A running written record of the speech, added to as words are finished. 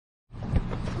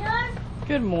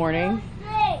Good morning.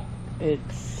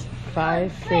 It's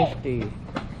 5:50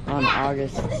 on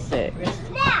August 6th.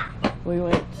 We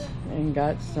went and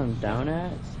got some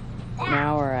donuts.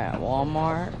 Now we're at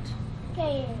Walmart.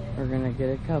 We're gonna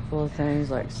get a couple of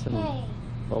things like some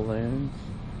balloons.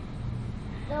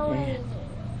 And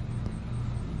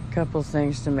a couple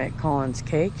things to make Colin's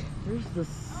cake. There's the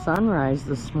sunrise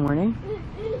this morning.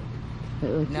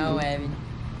 No, Evan.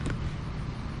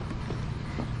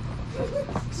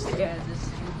 Yeah, this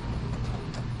is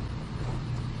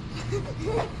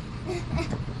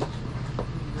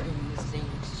wearing the same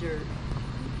shirt.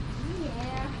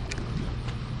 Yeah.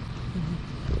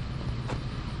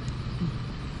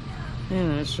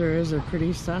 And it sure is a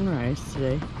pretty sunrise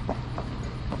today.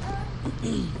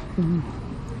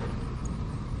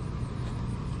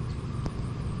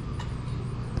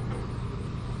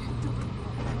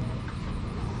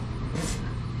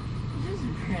 Just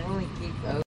randomly keep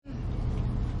open.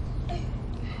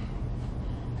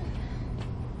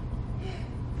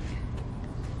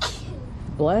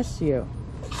 Bless you.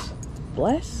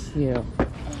 Bless you.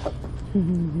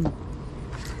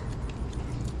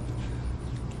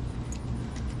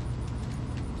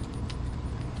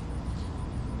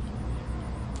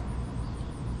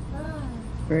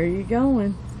 Where are you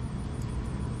going?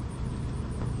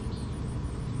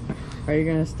 Are you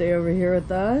gonna stay over here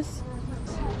with us?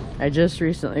 I just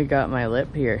recently got my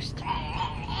lip pierced.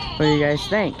 What do you guys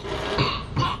think?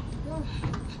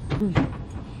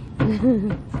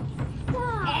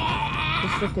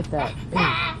 Just look at that.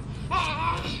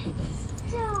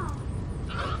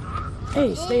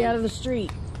 Hey, stay out of the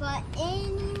street. But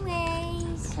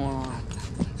anyways,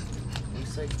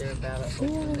 Looks like they're about to Stay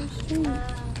out open of the street.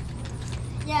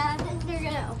 yeah, I think they're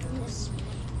gonna open this.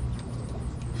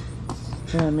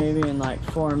 Yeah, maybe in like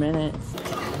 4 minutes.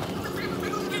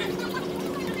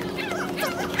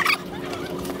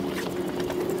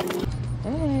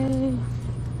 Hey.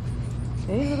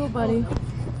 Hey, little buddy.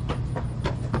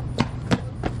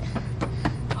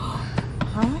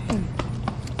 Hi.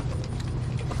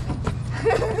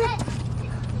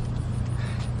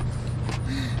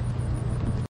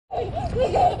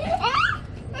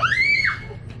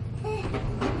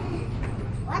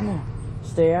 Come on.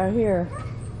 Stay out here.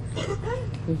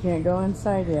 We can't go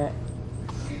inside yet.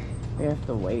 We have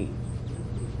to wait.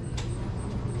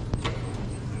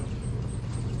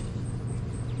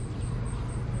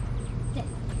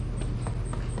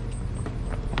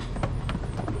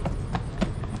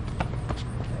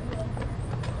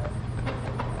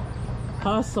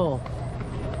 Hustle.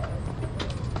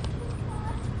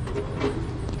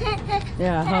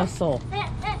 Yeah, hustle.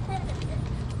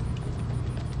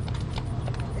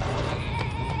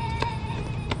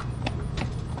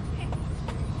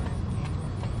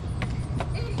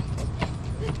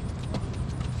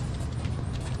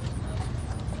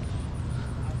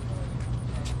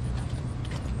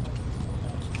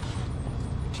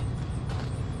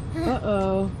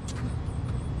 Uh-oh.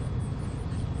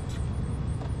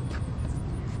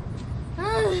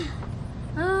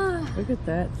 Look at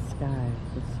that sky.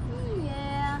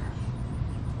 Yeah.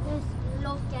 Just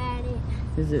look at it.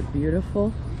 Is it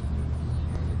beautiful?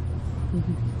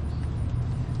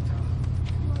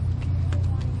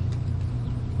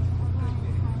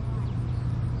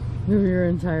 Of your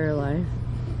entire life.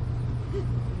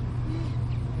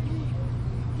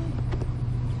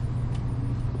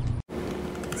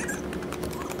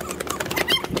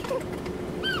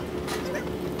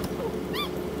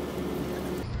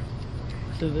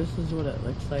 So this is what it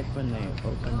looks like when they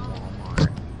open Walmart.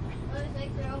 Looks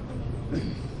like they're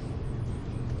opening.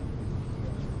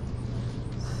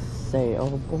 Say,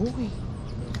 oh boy.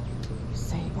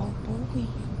 Say, oh boy.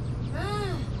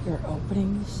 They're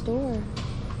opening the store.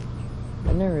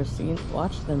 I've never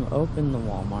watched them open the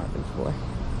Walmart before.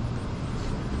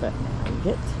 But now we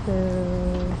get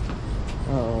to.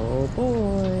 Oh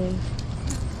boy.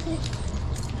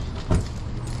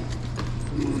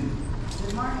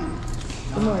 Good morning.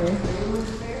 Good morning.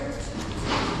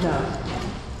 No.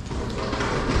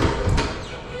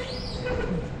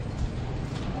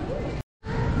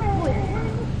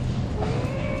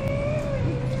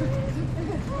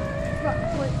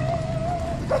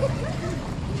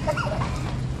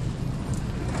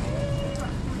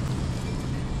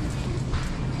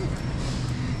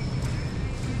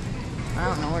 I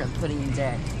don't know where to put him,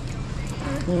 Dad.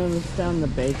 And it's down the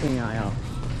baking aisle.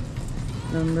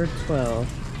 Number 12.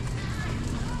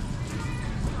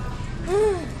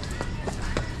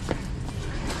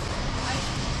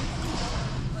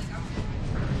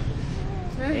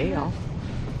 Hey y'all.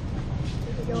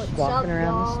 Just walking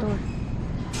around the store.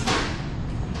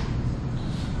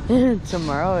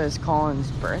 Tomorrow is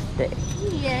Colin's birthday.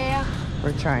 Yeah.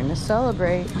 We're trying to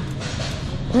celebrate.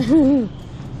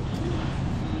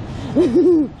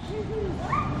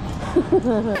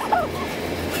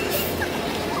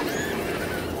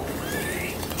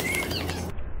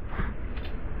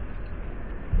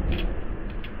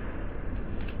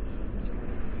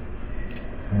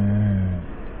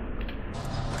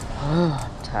 Oh,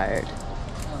 I'm tired.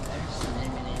 Oh, there's some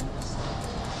M&Ms.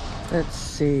 Let's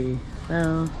see.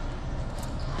 No.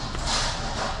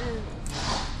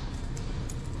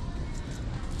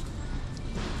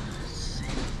 Let's see.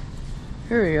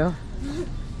 Here we go.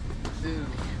 Ooh.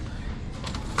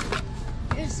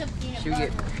 There's some peanut Should we butter.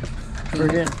 get We're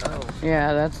getting, Oh,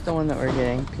 yeah, that's the one that we're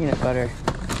getting. Peanut butter.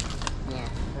 yeah.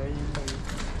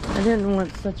 I didn't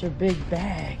want such a big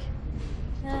bag.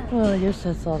 Yeah. Well, I guess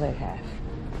that's all they have.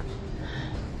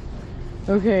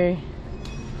 Okay.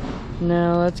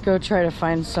 Now let's go try to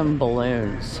find some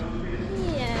balloons.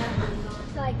 Yeah.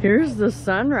 Like, Here's the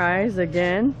sunrise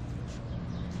again.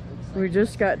 We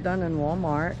just got done in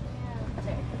Walmart.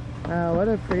 What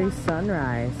a pretty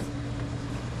sunrise.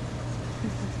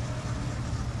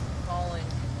 Colin,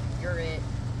 you're it.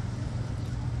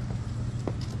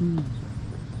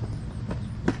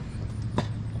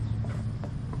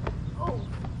 oh,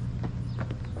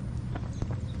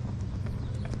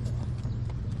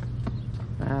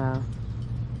 Wow.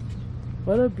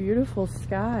 What a beautiful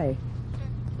sky.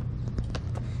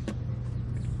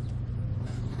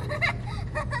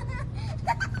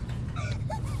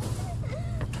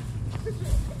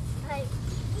 like,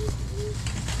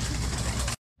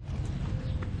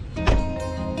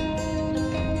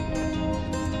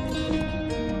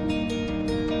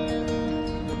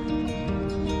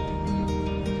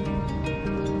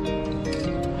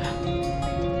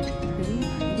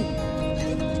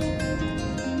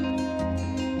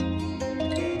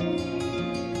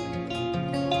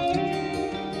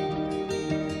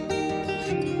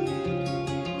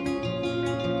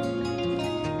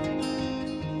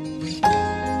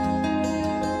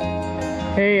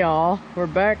 Hey y'all, we're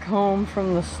back home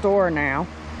from the store now,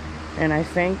 and I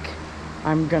think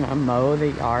I'm gonna mow the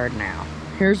yard now.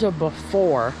 Here's a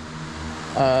before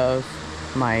of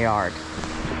my yard.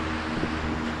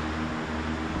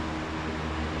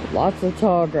 Lots of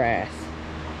tall grass.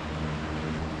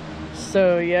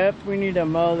 So yep, we need to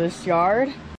mow this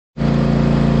yard.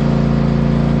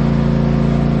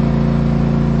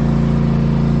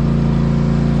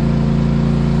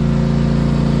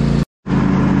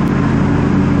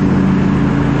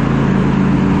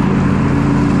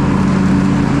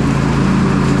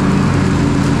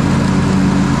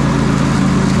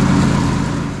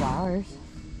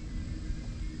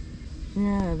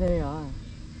 Yeah, they are.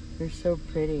 They're so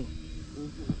pretty.